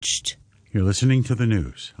You're listening to the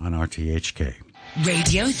news on RTHK.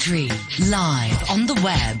 Radio 3, live on the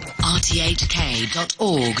web, rthk.org.hk.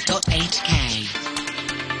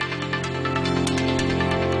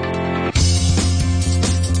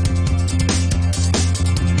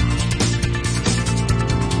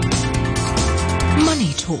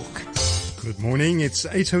 Money Talk. Good morning, it's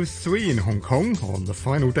 8:03 in Hong Kong on the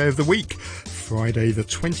final day of the week, Friday the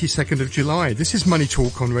 22nd of July. This is Money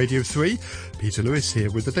Talk on Radio 3. Peter Lewis here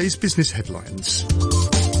with the day's business headlines.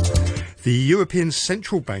 The European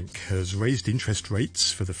Central Bank has raised interest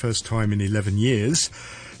rates for the first time in 11 years.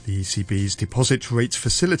 The ECB's deposit rate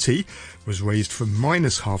facility was raised from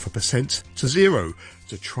 -0.5% to 0%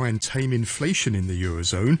 to try and tame inflation in the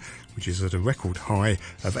eurozone, which is at a record high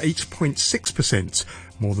of 8.6%,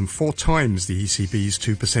 more than 4 times the ECB's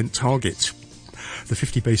 2% target. The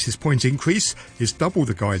 50 basis point increase is double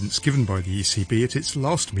the guidance given by the ECB at its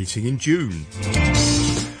last meeting in June.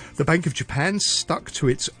 The Bank of Japan stuck to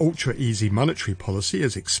its ultra-easy monetary policy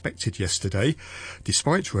as expected yesterday,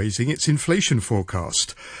 despite raising its inflation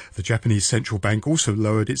forecast. The Japanese central bank also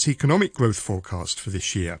lowered its economic growth forecast for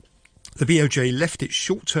this year. The BOJ left its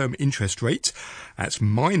short-term interest rate at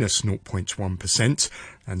 -0.1%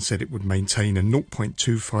 and said it would maintain a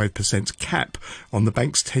 0.25% cap on the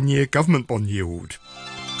bank's 10-year government bond yield.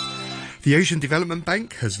 The Asian Development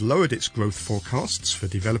Bank has lowered its growth forecasts for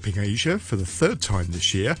developing Asia for the third time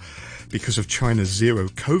this year because of China's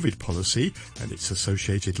zero-COVID policy and its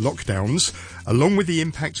associated lockdowns, along with the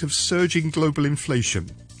impact of surging global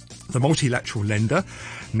inflation. The multilateral lender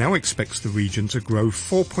now expects the region to grow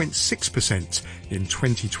 4.6% in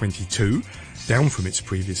 2022, down from its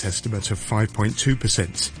previous estimate of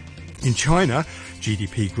 5.2%. In China,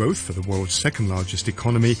 GDP growth for the world's second-largest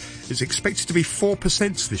economy is expected to be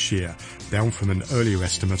 4% this year, down from an earlier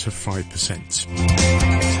estimate of 5%.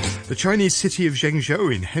 The Chinese city of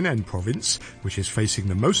Zhengzhou in Henan province, which is facing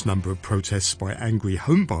the most number of protests by angry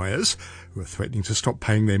home buyers who are threatening to stop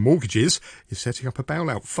paying their mortgages, is setting up a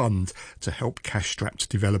bailout fund to help cash-strapped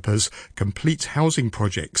developers complete housing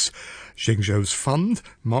projects. Zhengzhou's fund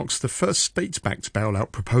marks the first state-backed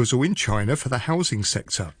bailout proposal in China for the housing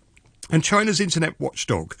sector. And China's internet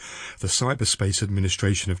watchdog, the Cyberspace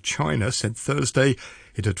Administration of China, said Thursday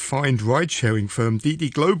it had fined ride-sharing firm Didi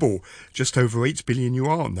Global just over 8 billion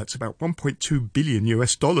yuan, that's about $1.2 billion,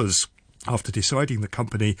 after deciding the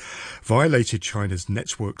company violated China's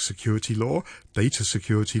network security law, data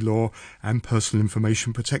security law, and personal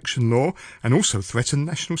information protection law, and also threatened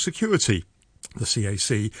national security. The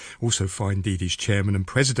CAC also fined Didi's chairman and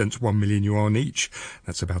president 1 million yuan each,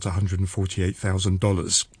 that's about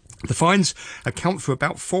 $148,000. The fines account for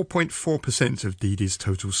about 4.4% of Didi's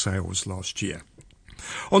total sales last year.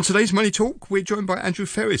 On today's Money Talk, we're joined by Andrew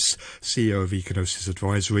Ferris, CEO of Econosis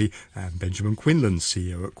Advisory, and Benjamin Quinlan,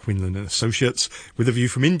 CEO at Quinlan & Associates. With a view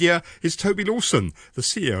from India is Toby Lawson, the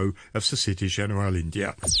CEO of Societe Generale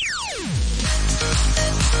India.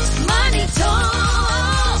 Money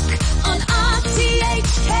Talk on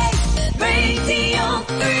RTHK Radio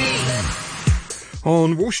 3.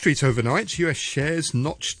 On Wall Street overnight, US shares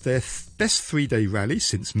notched their best 3-day rally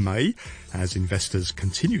since May as investors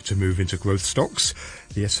continue to move into growth stocks.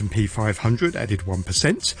 The S&P 500 added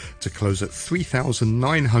 1% to close at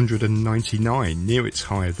 3,999, near its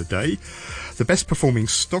high of the day. The best performing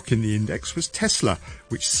stock in the index was Tesla,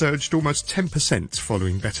 which surged almost 10%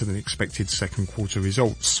 following better than expected second quarter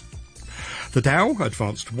results. The Dow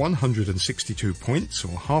advanced 162 points,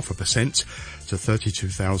 or 0.5%, to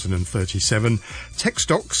 32,037. Tech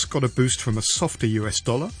stocks got a boost from a softer US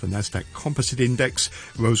dollar. The Nasdaq Composite Index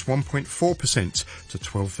rose 1.4% to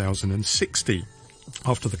 12,060.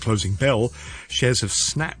 After the closing bell, shares of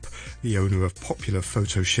Snap, the owner of popular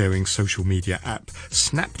photo-sharing social media app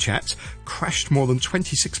Snapchat, crashed more than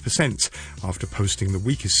 26% after posting the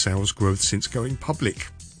weakest sales growth since going public.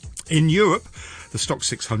 In Europe, the Stoxx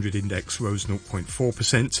 600 index rose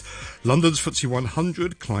 0.4%. London's FTSE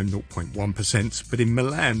 100 climbed 0.1%, but in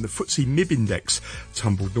Milan, the FTSE MIB index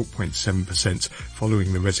tumbled 0.7%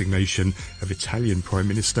 following the resignation of Italian Prime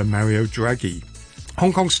Minister Mario Draghi.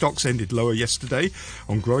 Hong Kong stocks ended lower yesterday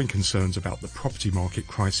on growing concerns about the property market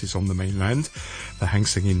crisis on the mainland. The Hang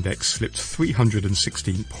Seng Index slipped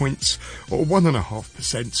 316 points, or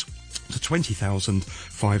 1.5%, to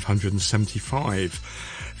 20,575.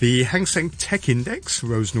 The Hang Seng Tech Index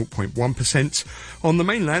rose 0.1%. On the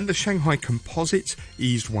mainland, the Shanghai Composite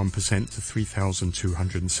eased 1% to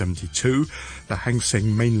 3,272. The Hang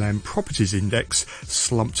Seng Mainland Properties Index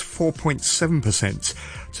slumped 4.7%,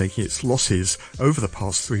 taking its losses over the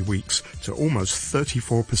past 3 weeks to almost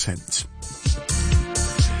 34%.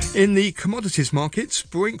 In the commodities markets,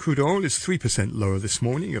 Brent crude oil is 3% lower this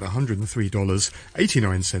morning at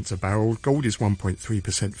 $103.89 a barrel. Gold is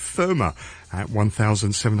 1.3% firmer at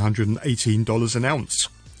 $1,718 an ounce.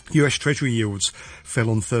 US Treasury yields fell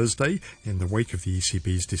on Thursday in the wake of the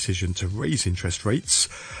ECB's decision to raise interest rates.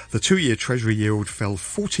 The two-year Treasury yield fell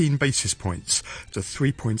 14 basis points to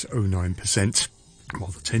 3.09%.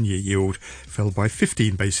 While the 10-year yield fell by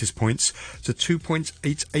 15 basis points to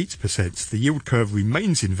 2.88%. The yield curve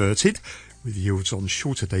remains inverted, with yields on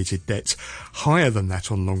shorter-dated debt higher than that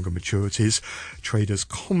on longer maturities. Traders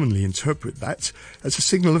commonly interpret that as a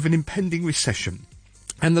signal of an impending recession.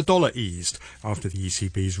 And the dollar eased after the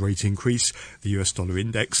ECB's rate increase. The US dollar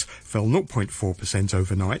index fell 0.4%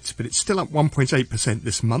 overnight, but it's still up 1.8%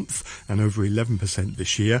 this month and over 11%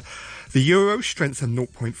 this year. The euro strengthened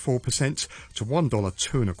 0.4% to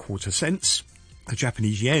 $1.0225. The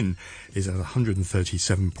Japanese yen is at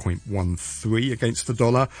 137.13 against the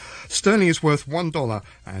dollar. Sterling is worth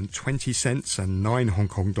 $1.20 and 9 Hong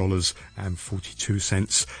Kong dollars and 42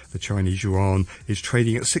 cents. The Chinese yuan is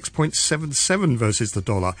trading at 6.77 versus the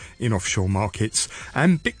dollar in offshore markets.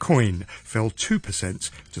 And Bitcoin fell 2%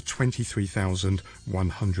 to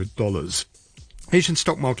 $23,100. Asian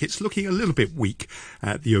stock markets looking a little bit weak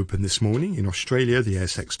at the open this morning. In Australia, the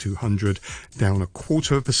ASX 200 down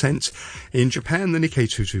 0.25%. In Japan, the Nikkei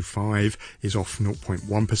 225 is off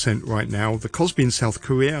 0.1% right now. The Kospi in South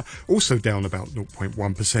Korea also down about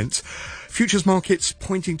 0.1%. Futures markets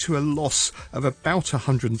pointing to a loss of about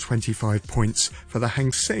 125 points for the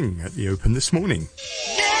Hang Seng at the open this morning.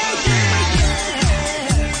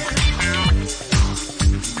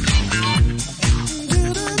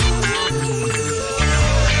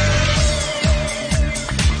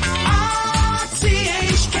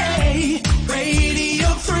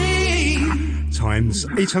 Times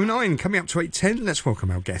 8:09, coming up to 8:10. Let's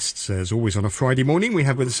welcome our guests. As always on a Friday morning, we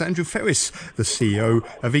have with us Andrew Ferris, the CEO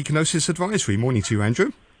of Econosis Advisory. Morning to you,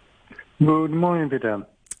 Andrew. Good morning, Peter.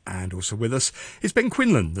 And also with us is Ben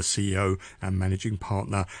Quinlan, the CEO and Managing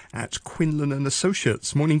Partner at Quinlan and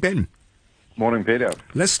Associates. Morning, Ben. Morning, Peter.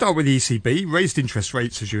 Let's start with the ECB. Raised interest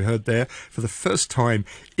rates, as you heard there, for the first time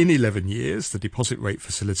in 11 years. The deposit rate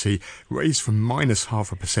facility raised from minus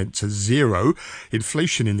 0.5% to 0.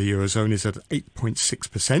 Inflation in the eurozone is at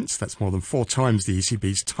 8.6%. That's more than 4 times the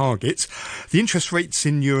ECB's target. The interest rates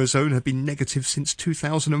in eurozone have been negative since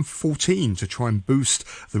 2014 to try and boost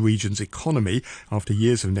the region's economy. After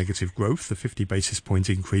years of negative growth, the 50 basis point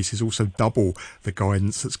increase is also double the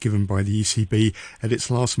guidance that's given by the ECB at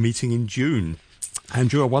its last meeting in June.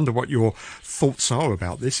 Andrew, I wonder what your thoughts are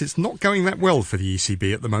about this. It's not going that well for the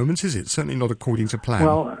ECB at the moment, is it? Certainly not according to plan.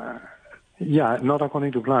 Well, yeah, not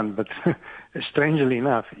according to plan, but strangely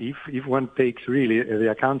enough, if one takes really the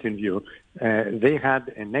accounting view, they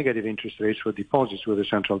had a negative interest rates for deposits with the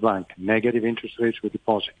central bank, negative interest rates for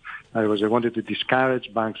deposits. In other words, they wanted to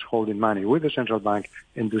discourage banks holding money with the central bank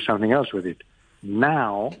and do something else with it.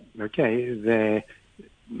 Now, okay, the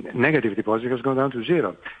negative deposit has gone down to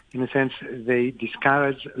 0. In a sense, they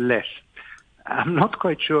discourage less. I'm not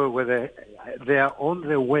quite sure whether they are on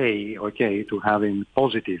their way, okay, to having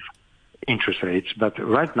positive interest rates, but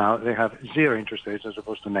right now they have 0 interest rates as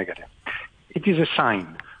opposed to negative. It is a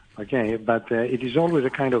sign, okay, but it is always a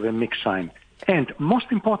kind of a mixed sign. And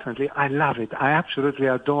most importantly, I love it. I absolutely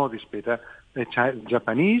adore this, Peter. The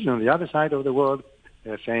Japanese on the other side of the world,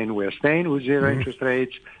 they're saying we're staying with 0 interest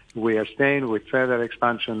rates. We are staying with further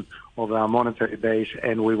expansion of our monetary base,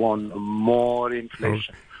 and we want more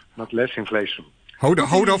inflation, not less inflation. Hold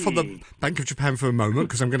off on the Bank of Japan for a moment,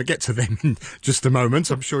 because I'm going to get to them in just a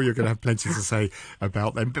moment. I'm sure you're going to have plenty to say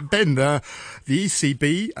about them. But Ben, the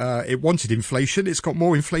ECB, it wanted inflation. It's got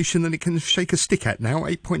more inflation than it can shake a stick at now,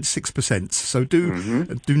 8.6%. So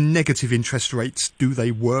do negative interest rates, do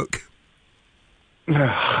they work?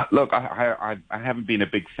 Look, I haven't been a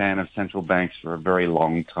big fan of central banks for a very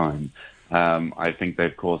long time. I think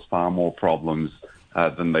they've caused far more problems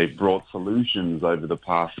than they've brought solutions over the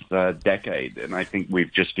past decade. And I think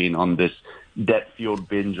we've just been on this debt-fueled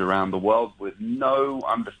binge around the world with no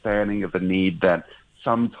understanding of the need that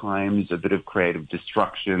sometimes a bit of creative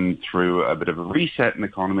destruction through a bit of a reset in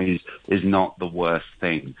economies is not the worst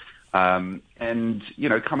thing. And, you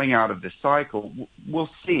know, coming out of this cycle, we'll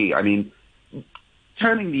see. I mean,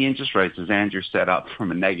 turning the interest rates, as Andrew set up, from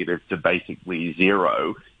a negative to basically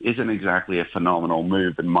 0 isn't exactly a phenomenal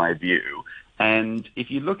move in my view. And if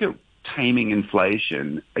you look at taming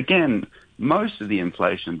inflation, again, most of the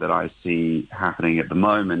inflation that I see happening at the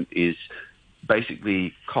moment is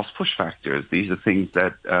basically cost push factors. These are things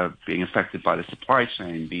that are being affected by the supply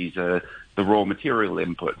chain. These are the raw material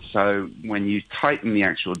inputs. So when you tighten the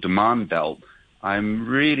actual demand belt, I'm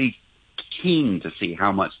really keen to see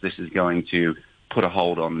how much this is going to put a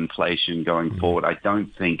hold on inflation going forward. I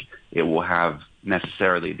don't think it will have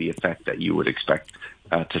necessarily the effect that you would expect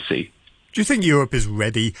to see. Do you think Europe is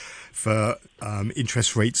ready for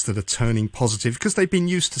interest rates that are turning positive? Because they've been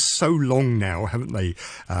used to so long now, haven't they?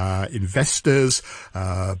 Investors,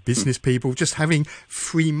 business people, just having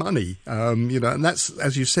free money, and that's,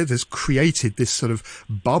 as you said, has created this sort of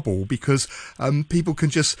bubble because people can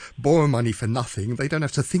just borrow money for nothing. They don't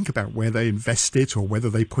have to think about where they invest it or whether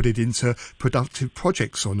they put it into productive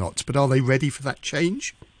projects or not. But are they ready for that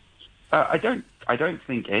change? I don't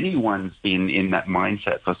think anyone's been in that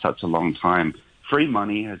mindset for such a long time. Free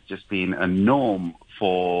money has just been a norm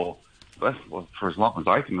for as long as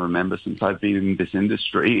I can remember since I've been in this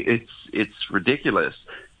industry. It's ridiculous.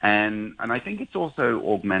 And I think it's also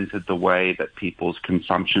augmented the way that people's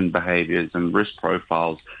consumption behaviors and risk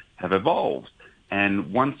profiles have evolved.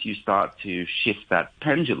 And once you start to shift that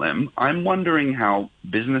pendulum, I'm wondering how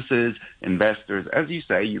businesses, investors, as you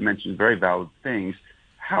say, you mentioned very valid things,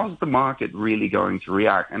 how's the market really going to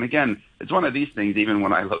react? And again, it's one of these things, even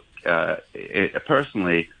when I look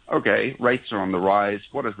personally, okay, rates are on the rise.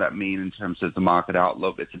 What does that mean in terms of the market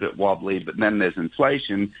outlook? It's a bit wobbly, but then there's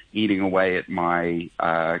inflation eating away at my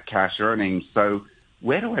cash earnings. So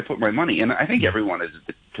where do I put my money? And I think everyone is a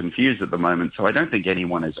bit confused at the moment, so I don't think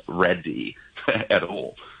anyone is ready at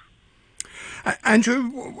all.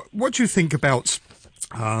 Andrew, what do you think about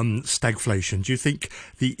stagflation? Do you think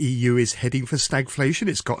the EU is heading for stagflation?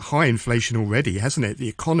 It's got high inflation already, hasn't it? The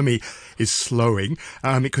economy is slowing.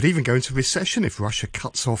 It could even go into recession if Russia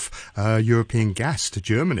cuts off European gas to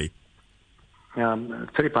Germany.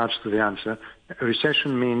 Three parts to the answer. A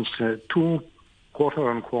recession means two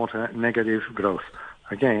quarter-on-quarter negative growth.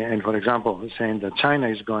 Okay, and for example, saying that China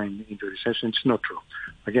is going into recession, it's not true.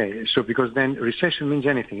 Okay, so because then recession means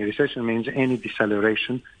anything. Recession means any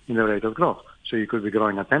deceleration in the rate of growth. So you could be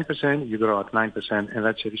growing at 10%, you grow at 9%, and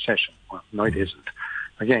that's a recession. Well, no, it isn't.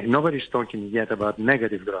 Again, nobody's talking yet about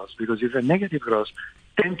negative growth, because if a negative growth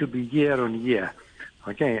tend to be year on year,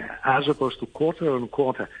 okay, as opposed to quarter on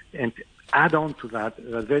quarter, and add on to that,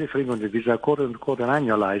 very frequently these are quarter on quarter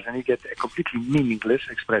annualized, and you get a completely meaningless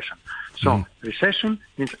expression. So recession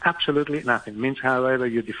means absolutely nothing, means however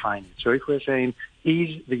you define it. So if we're saying,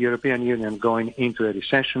 is the European Union going into a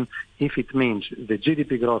recession? If it means the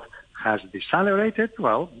GDP growth has decelerated,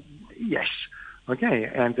 well, yes. Okay,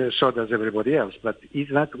 and so does everybody else. But is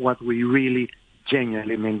that what we really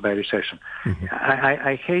genuinely mean by recession?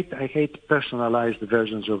 I hate personalized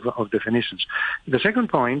versions of definitions. The second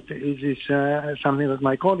point is something that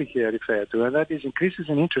my colleague here referred to, and that is increases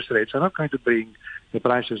in interest rates are not going to bring the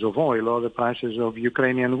prices of oil or the prices of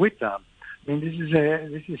Ukrainian wheat down. I mean,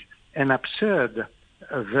 this is an absurd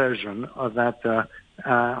version of that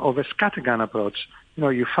of a scattergun approach. You know,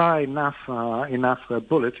 you fire enough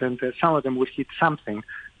bullets, and some of them will hit something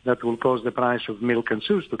that will cause the price of milk and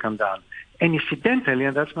sauce to come down. And incidentally,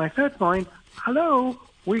 and that's my third point,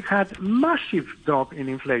 we've had massive drop in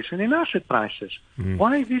inflation in asset prices.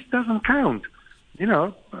 Why this doesn't count? You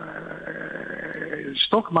know,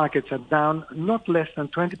 stock markets are down not less than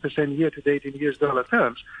 20% year to date in US dollar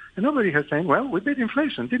terms. And nobody has saying, well, we beat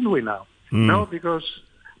inflation, didn't we now? No, because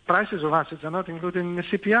prices of assets are not included in the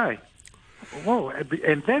CPI. Whoa.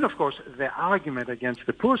 And then, of course, the argument against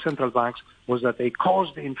the poor central banks was that they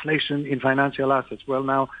caused inflation in financial assets. Well,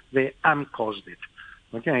 now they uncaused it,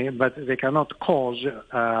 okay? But they cannot cause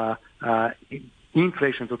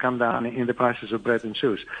inflation to come down in the prices of bread and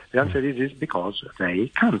shoes. The answer is because they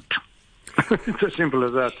can't. It's as simple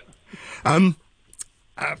as that.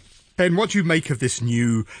 Ben, what do you make of this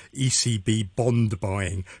new ECB bond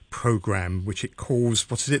buying programme, which it calls,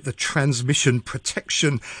 the Transmission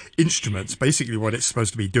Protection Instruments? Basically what it's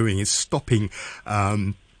supposed to be doing is stopping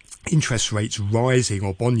interest rates rising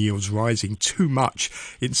or bond yields rising too much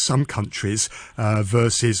in some countries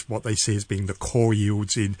versus what they see as being the core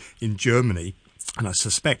yields in Germany. And I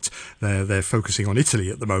suspect they're focusing on Italy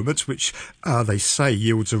at the moment, which they say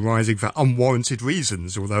yields are rising for unwarranted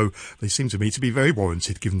reasons, although they seem to me to be very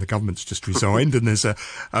warranted given the government's just resigned and there's a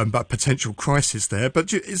potential crisis there.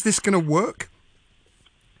 But is this going to work?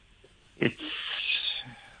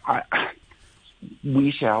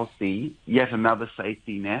 We shall see. Yet another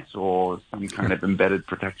safety net or some kind of embedded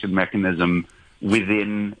protection mechanism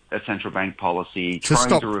within a central bank policy,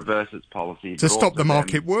 trying to reverse its policy. To stop the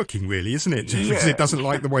market working, really, isn't it? Because it doesn't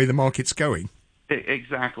like the way the market's going.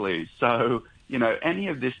 Exactly. So, you know, any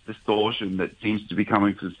of this distortion that seems to be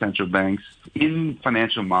coming from central banks in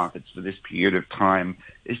financial markets for this period of time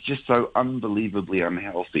is just so unbelievably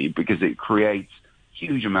unhealthy because it creates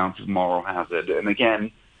huge amounts of moral hazard. And again,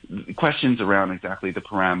 questions around exactly the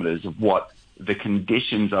parameters of what the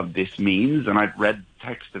conditions of this means, and I've read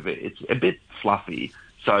text of it. It's a bit fluffy,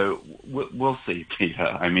 so we'll see, Peter.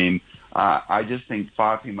 I mean, I just think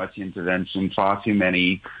far too much intervention, far too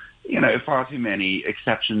many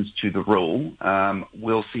exceptions to the rule.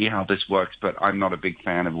 We'll see how this works, but I'm not a big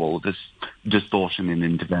fan of all this distortion in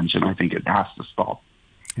intervention. I think it has to stop.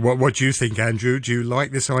 What do you think, Andrew? Do you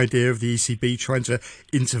like this idea of the ECB trying to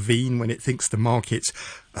intervene when it thinks the market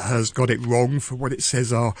has got it wrong for what it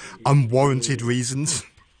says are unwarranted reasons?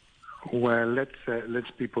 Well,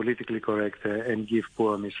 let's be politically correct and give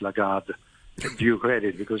poor Miss Lagarde due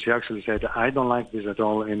credit, because she actually said, "I don't like this at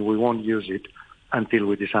all, and we won't use it until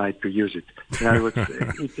we decide to use it." In other words,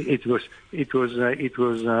 it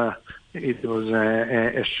was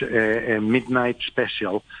a midnight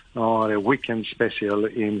special or a weekend special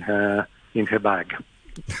in her bag.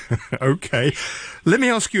 Okay. Let me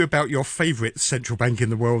ask you about your favourite central bank in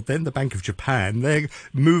the world then, the Bank of Japan. They're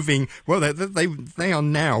moving, well, they are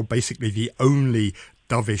now basically the only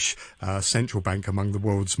dovish central bank among the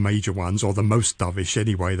world's major ones, or the most dovish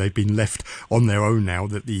anyway. They've been left on their own now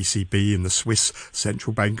that the ECB and the Swiss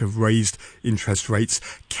central bank have raised interest rates.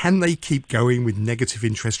 Can they keep going with negative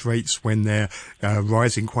interest rates when they're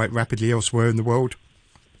rising quite rapidly elsewhere in the world?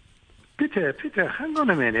 Peter, hang on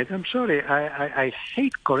a minute. I'm sorry. I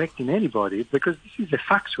hate correcting anybody because this is a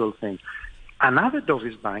factual thing. Another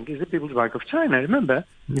dovish bank is the People's Bank of China. Remember?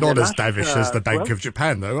 Not as dovish as the Bank of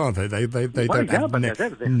Japan, though, are they? They don't have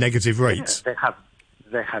negative rates. They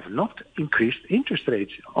have not increased interest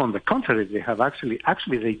rates. On the contrary, they have actually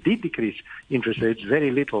they did decrease interest rates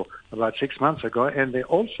very little about 6 months ago, and they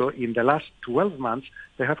also, in the last 12 months,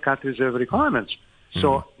 they have cut reserve requirements.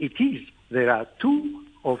 So there are two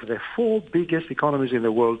of the four biggest economies in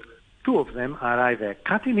the world. Two of them are either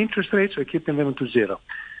cutting interest rates or keeping them to zero.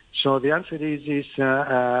 So the answer is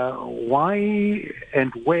why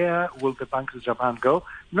and where will the Bank of Japan go?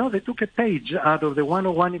 No, they took a page out of the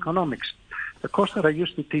 101 economics, the course that I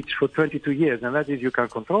used to teach for 22 years, and that is you can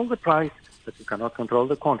control the price, but you cannot control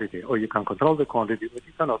the quantity, or you can control the quantity, but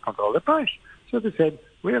you cannot control the price. So they said,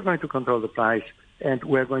 we are going to control the price, and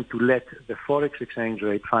we're going to let the forex exchange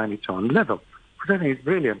rate find its own level. Which I think is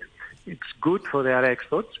brilliant. It's good for their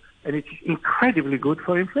exports, and it's incredibly good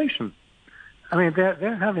for inflation. I mean,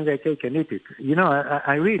 they're having their cake and eat it. You know,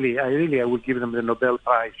 I would give them the Nobel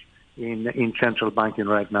Prize in central banking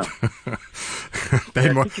right now.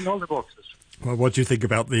 They're ticking all the boxes. Well, what do you think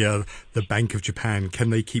about the Bank of Japan?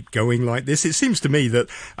 Can they keep going like this? It seems to me that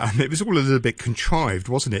it was all a little bit contrived,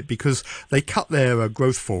 wasn't it? Because they cut their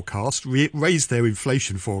growth forecast, raised their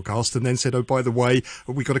inflation forecast, and then said, oh, by the way,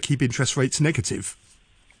 we've got to keep interest rates negative.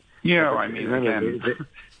 Yeah, I mean,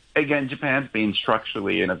 again, Japan's been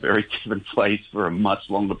structurally in a very different place for a much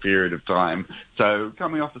longer period of time. So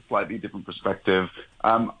coming off a slightly different perspective,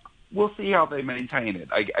 we'll see how they maintain it.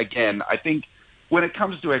 I think when it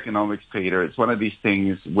comes to economics, Peter, it's one of these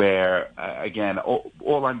things where, again,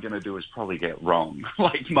 all I'm going to do is probably get wrong,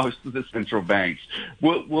 like most of the central banks.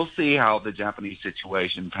 We'll see how the Japanese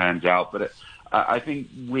situation pans out, but I think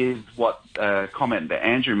with what comment that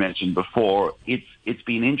Andrew mentioned before, it's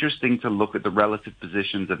been interesting to look at the relative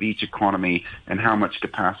positions of each economy and how much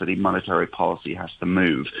capacity monetary policy has to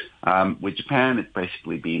move. With Japan, it's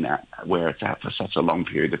basically been at where it's at for such a long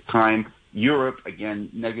period of time. Europe, again,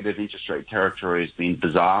 negative interest rate territory has been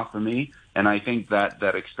bizarre for me, and I think that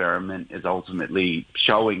experiment is ultimately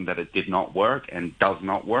showing that it did not work and does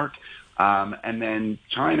not work. And then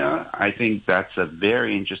China, I think that's a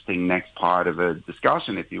very interesting next part of a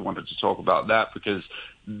discussion if you wanted to talk about that, because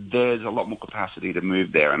there's a lot more capacity to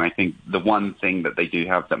move there. And I think the one thing that they do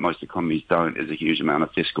have that most economies don't is a huge amount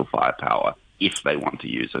of fiscal firepower if they want to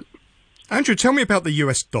use it. Andrew, tell me about the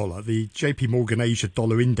US dollar. The JP Morgan Asia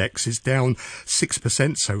Dollar Index is down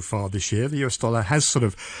 6% so far this year. The US dollar has sort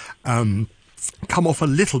of come off a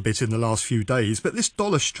little bit in the last few days, but this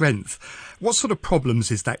dollar strength, what sort of problems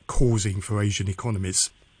is that causing for Asian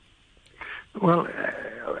economies? Well,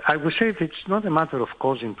 I would say it's not a matter of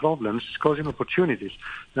causing problems, it's causing opportunities.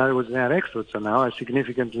 In other words, their exports are now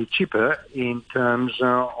significantly cheaper in terms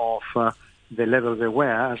of the level they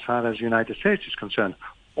were as far as the United States is concerned.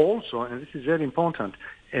 Also, and this is very important,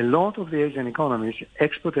 a lot of the Asian economies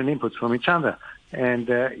export and import from each other. And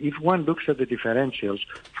if one looks at the differentials,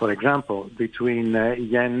 for example, between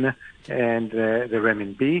yen and the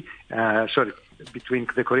renminbi, between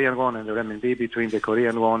the Korean won and the renminbi, between the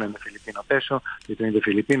Korean won and the Filipino peso, between the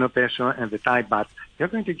Filipino peso and the Thai baht, you're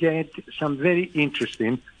going to get some very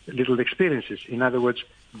interesting little experiences. In other words,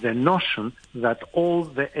 the notion that all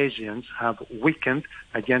the Asians have weakened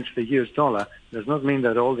against the US dollar does not mean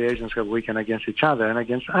that all the Asians have weakened against each other and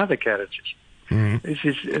against other currencies. This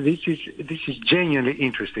is genuinely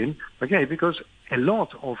interesting, okay, because a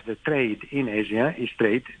lot of the trade in Asia is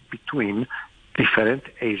trade between different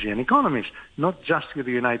Asian economies, not just with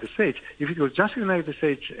the United States. If it was just the United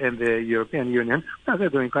States and the European Union, well, they're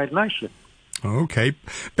doing quite nicely. Okay.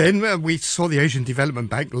 Ben, we saw the Asian Development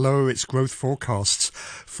Bank lower its growth forecasts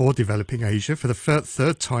for developing Asia for the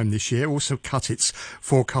third time this year, also cut its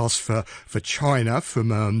forecast for China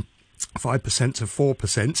from 5% to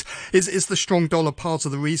 4%. Is the strong dollar part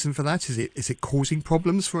of the reason for that? Is it causing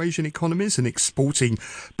problems for Asian economies and exporting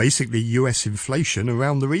basically US inflation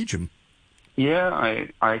around the region? Yeah,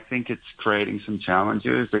 I think it's creating some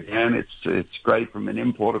challenges. Again, it's great from an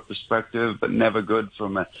importer perspective, but never good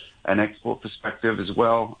from an export perspective as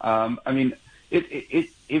well. I mean,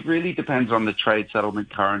 it really depends on the trade settlement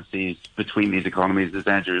currencies between these economies. As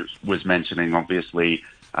Andrew was mentioning, obviously,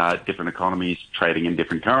 different economies trading in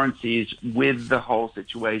different currencies. With the whole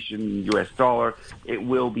situation, US dollar, it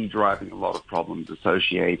will be driving a lot of problems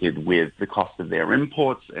associated with the cost of their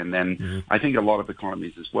imports. And then I think a lot of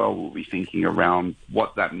economies as well will be thinking around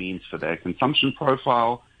what that means for their consumption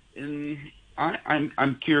profile. And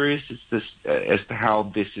I'm curious as to how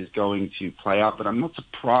this is going to play out, but I'm not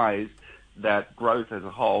surprised that growth as a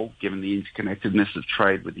whole, given the interconnectedness of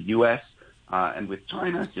trade with the US, and with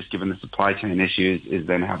China, just given the supply chain issues, is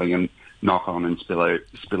then having a knock-on and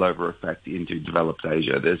spillover effect into developed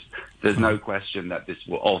Asia. There's no question that this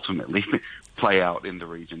will ultimately play out in the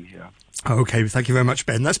region here. Okay, thank you very much,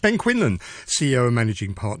 Ben. That's Ben Quinlan, CEO and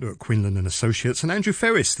Managing Partner at Quinlan and Associates, and Andrew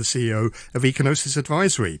Ferris, the CEO of Econosis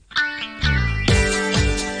Advisory.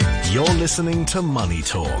 You're listening to Money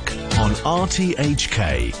Talk on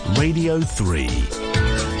RTHK Radio 3.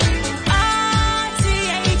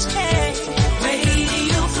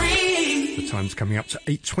 Time's coming up to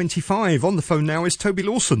 8:25. On the phone now is Toby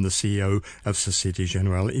Lawson, the CEO of Societe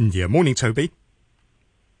Generale India. Morning, Toby.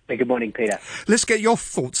 Hey, good morning, Peter. Let's get your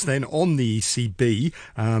thoughts then on the ECB.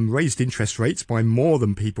 Raised interest rates by more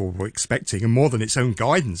than people were expecting and more than its own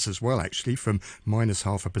guidance as well, actually, from minus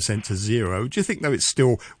 0.5% to 0. Do you think, though, it's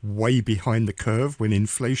still way behind the curve when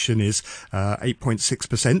inflation is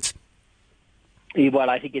 8.6%? Well,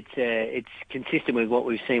 I think it's consistent with what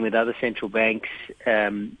we've seen with other central banks,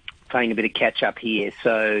 playing a bit of catch-up here.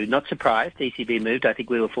 So not surprised, ECB moved. I think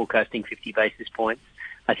we were forecasting 50 basis points.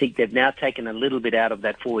 I think they've now taken a little bit out of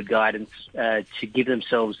that forward guidance to give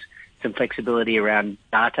themselves some flexibility around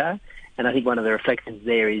data. And I think one of the reflections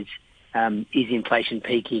there is inflation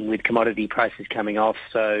peaking with commodity prices coming off?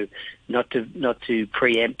 So not to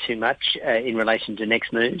preempt too much in relation to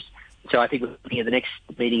next moves. So I think we're looking at the next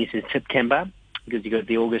meeting is in September because you've got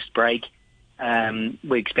the August break.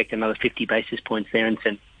 We expect another 50 basis points there and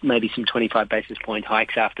maybe some 25 basis point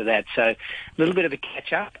hikes after that. So a little bit of a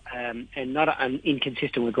catch-up and not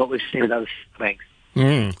inconsistent with what we've seen with other banks.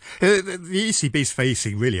 The ECB is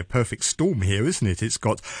facing really a perfect storm here, isn't it? It's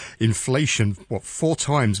got inflation, more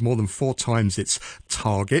than four times its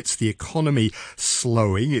targets, the economy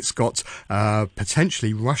slowing, it's got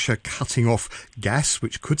potentially Russia cutting off gas,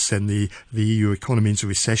 which could send the EU economy into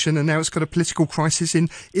recession, and now it's got a political crisis in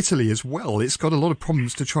Italy as well. It's got a lot of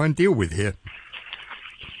problems to try and deal with here.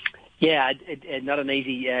 Yeah, not an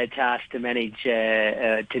easy task to manage,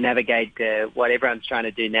 to navigate. What everyone's trying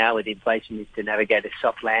to do now with inflation is to navigate a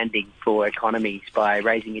soft landing for economies by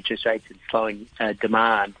raising interest rates and slowing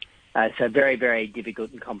demand. So very, very difficult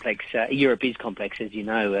and complex. Europe is complex, as you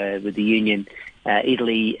know, with the Union.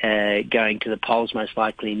 Italy going to the polls most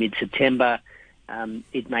likely mid-September.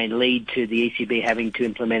 It may lead to the ECB having to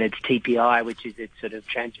implement its TPI, which is its sort of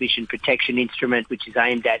transmission protection instrument, which is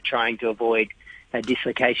aimed at trying to avoid a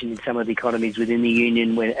dislocation in some of the economies within the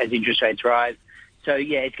Union as interest rates rise. So,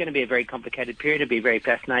 yeah, it's going to be a very complicated period. It'll be very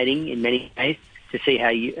fascinating in many ways to see how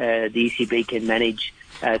the ECB can manage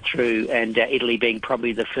through, and Italy being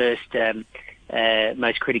probably the first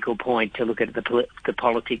most critical point to look at the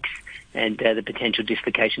politics and the potential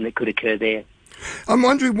dislocation that could occur there. I'm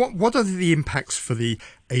wondering what are the impacts for the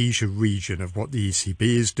Asia region of what the ECB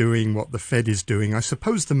is doing, what the Fed is doing. I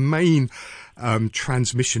suppose the main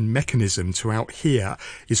transmission mechanism to out here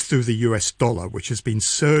is through the US dollar, which has been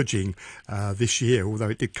surging this year, although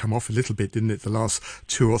it did come off a little bit, didn't it, the last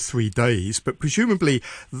 2 or 3 days. But presumably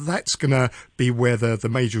that's going to be where the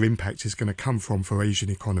major impact is going to come from for Asian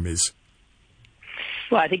economies.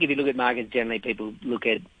 Well, I think if you look at markets generally, people look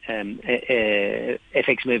at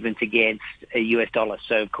FX movements against a US dollar.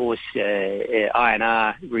 So, of course,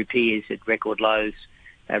 INR, rupee is at record lows.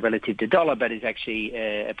 relative to dollar, but is actually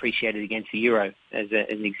appreciated against the euro as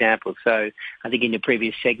an example. So I think in the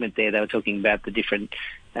previous segment there, they were talking about the different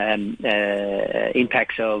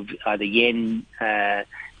impacts of either yen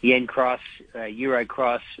cross, euro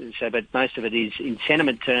cross. So, but most of it is in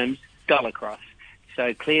sentiment terms, dollar cross.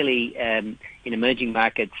 So clearly, in emerging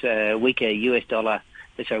markets, weaker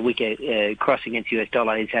cross against US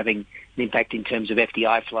dollar is having an impact in terms of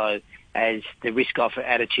FDI flow as the risk-off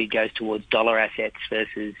attitude goes towards dollar assets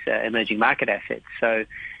versus emerging market assets. So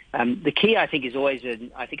the key, I think, is always,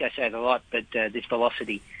 and I think I say it a lot, but this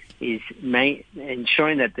velocity is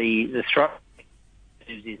ensuring that the throttle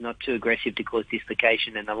is not too aggressive to cause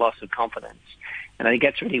dislocation and a loss of confidence. And I think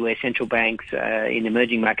that's really where central banks in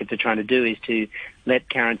emerging markets are trying to do, is to let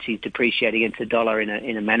currencies depreciate against the dollar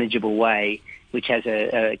in a manageable way, which has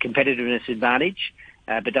a competitiveness advantage,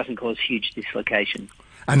 but doesn't cause huge dislocation.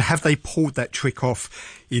 And have they pulled that trick off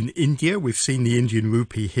in India? We've seen the Indian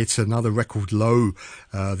rupee hit another record low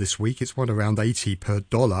this week. It's won around 80 per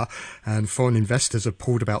dollar, and foreign investors have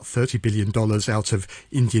pulled about $30 billion out of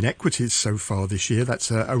Indian equities so far this year.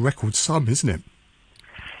 That's a record sum, isn't it?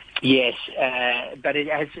 Yes, but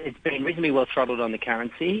it's been reasonably well throttled on the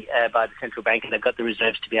currency by the central bank, and they've got the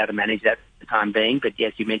reserves to be able to manage that for the time being. But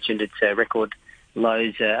yes, you mentioned it's record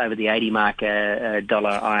lows over the 80 mark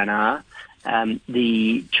dollar INR.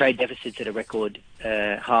 The trade deficit's at a record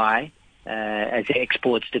high as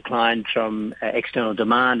exports declined from external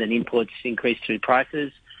demand and imports increased through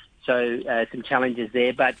prices. So some challenges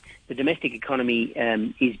there. But the domestic economy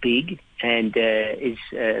is big and is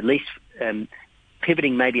at least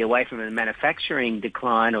pivoting maybe away from a manufacturing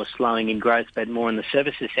decline or slowing in growth, but more in the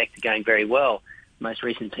services sector going very well. Most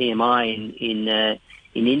recent PMI in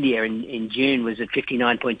India in June was at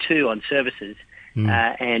 59.2 on services.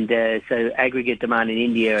 So aggregate demand in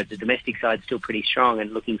India at the domestic side is still pretty strong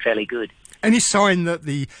and looking fairly good. Any sign that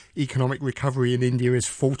the economic recovery in India is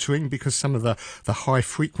faltering? Because some of the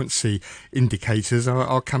high-frequency indicators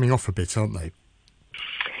are coming off a bit, aren't they?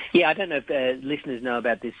 Yeah, I don't know if listeners know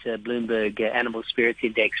about this Bloomberg Animal Spirits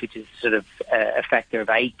Index, which is sort of a factor of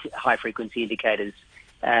 8 high-frequency indicators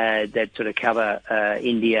that sort of cover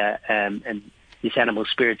India, and this animal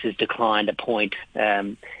spirits has declined a point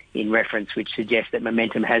in reference, which suggests that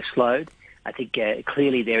momentum has slowed. I think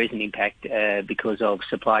clearly there is an impact because of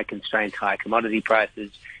supply constraints, high commodity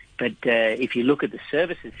prices. But if you look at the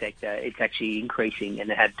services sector, it's actually increasing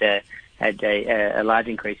and had a large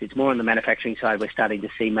increase. It's more on the manufacturing side. We're starting to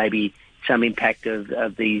see maybe some impact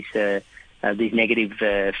of these negative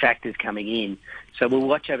factors coming in. So we'll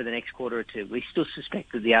watch over the next quarter or two. We still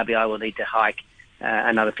suspect that the RBI will need to hike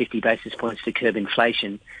another 50 basis points to curb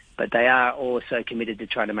inflation, but they are also committed to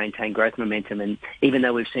try to maintain growth momentum. And even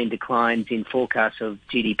though we've seen declines in forecasts of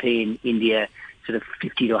GDP in India, sort of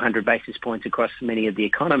 50 to 100 basis points across many of the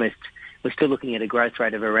economists, we're still looking at a growth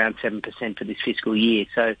rate of around 7% for this fiscal year.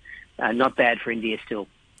 So not bad for India still.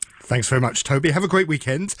 Thanks very much, Toby. Have a great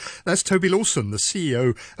weekend. That's Toby Lawson, the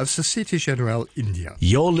CEO of Societe Generale India.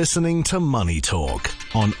 You're listening to Money Talk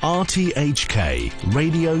on RTHK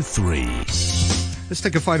Radio 3. Let's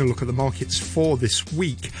take a final look at the markets for this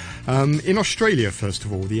week. In Australia, first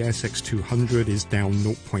of all, the ASX 200 is down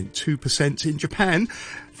 0.2%. In Japan,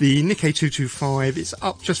 the Nikkei 225 is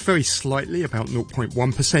up just very slightly, about 0.1%.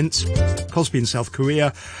 Kospi in South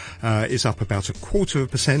Korea is up about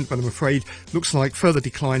 0.25%, but I'm afraid looks like further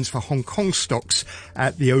declines for Hong Kong stocks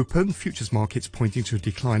at the open. Futures markets pointing to a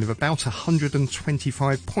decline of about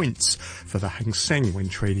 125 points for the Hang Seng when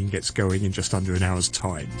trading gets going in just under an hour's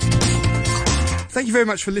time. Thank you very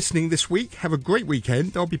much for listening this week. Have a great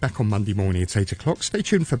weekend. I'll be back on Monday morning at 8 o'clock. Stay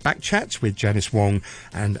tuned for Back Chat with Janice Wong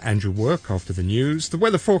and Andrew Work after the news. The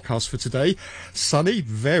weather forecast for today, sunny,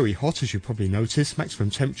 very hot as you probably noticed. Maximum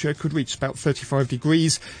temperature could reach about 35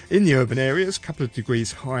 degrees in the urban areas, a couple of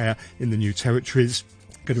degrees higher in the new territories.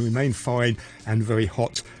 Going to remain fine and very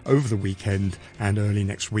hot over the weekend and early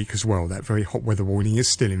next week as well. That very hot weather warning is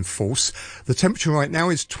still in force. The temperature right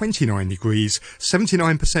now is 29 degrees,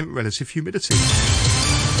 79% relative humidity.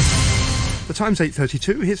 The time's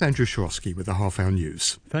 8:32. Here's Andrew Shorosky with the half-hour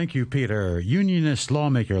news. Thank you, Peter. Unionist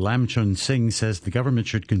lawmaker Lam Chun Sing says the government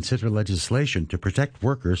should consider legislation to protect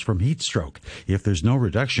workers from heat stroke if there's no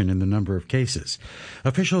reduction in the number of cases.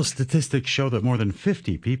 Official statistics show that more than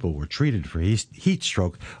 50 people were treated for heat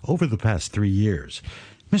stroke over the past 3 years.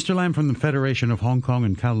 Mr. Lam from the Federation of Hong Kong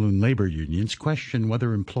and Kowloon Labour Unions questioned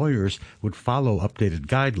whether employers would follow updated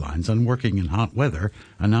guidelines on working in hot weather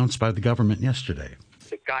announced by the government yesterday.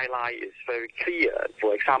 The guideline is very clear.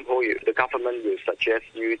 For example, the government will suggest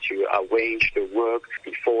you to arrange the work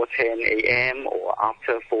before 10 a.m. or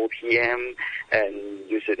after 4 p.m. and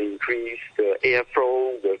you should increase the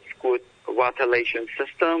airflow with good ventilation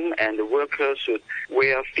system, and the workers should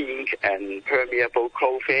wear thick and permeable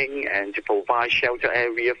clothing and to provide shelter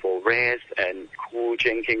area for rest and cool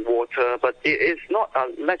drinking water. But it is not a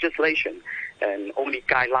legislation and only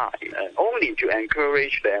guideline, and only to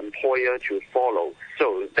encourage the employer to follow.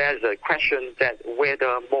 So there's a question that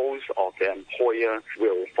whether most of the employer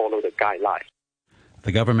will follow the guideline.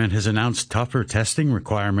 The government has announced tougher testing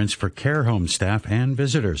requirements for care home staff and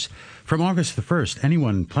visitors. From August the 1st,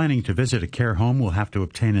 anyone planning to visit a care home will have to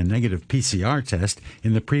obtain a negative PCR test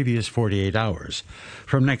in the previous 48 hours.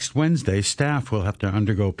 From next Wednesday, staff will have to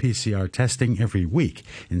undergo PCR testing every week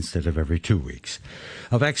instead of every 2 weeks.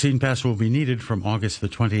 A vaccine pass will be needed from August the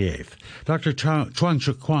 28th. Dr. Chuang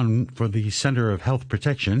Chuk Kwan for the Center of Health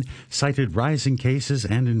Protection cited rising cases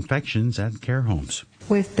and infections at care homes.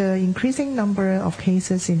 With the increasing number of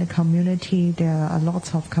cases in the community, there are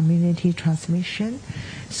lots of community transmission.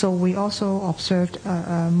 So we also observed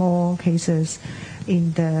more cases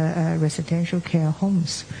in the residential care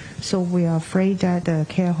homes. So we are afraid that the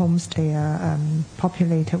care homes, they are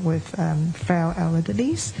populated with frail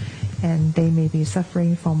elderlies, and they may be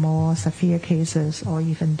suffering from more severe cases or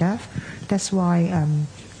even death. That's why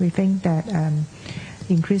we think that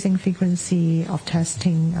increasing frequency of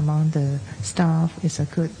testing among the staff is a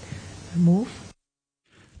good move.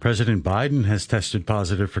 President Biden has tested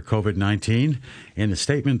positive for COVID-19. In a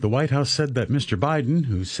statement, the White House said that Mr. Biden,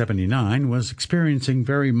 who's 79, was experiencing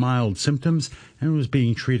very mild symptoms and was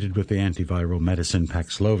being treated with the antiviral medicine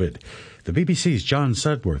Paxlovid. The BBC's John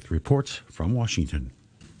Sudworth reports from Washington.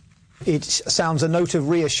 It sounds a note of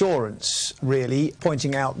reassurance, really,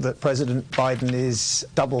 pointing out that President Biden is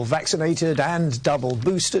double vaccinated and double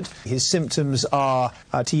boosted. His symptoms are,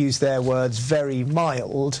 to use their words, very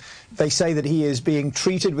mild. They say that he is being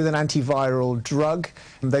treated with an antiviral drug.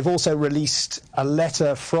 They've also released a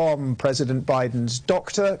letter from President Biden's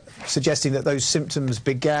doctor suggesting that those symptoms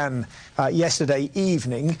began yesterday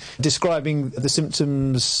evening, describing the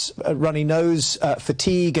symptoms runny nose,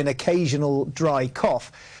 fatigue and occasional dry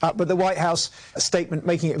cough. But the White House statement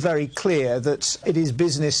making it very clear that it is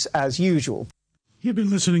business as usual. You've been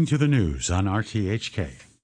listening to the news on RTHK.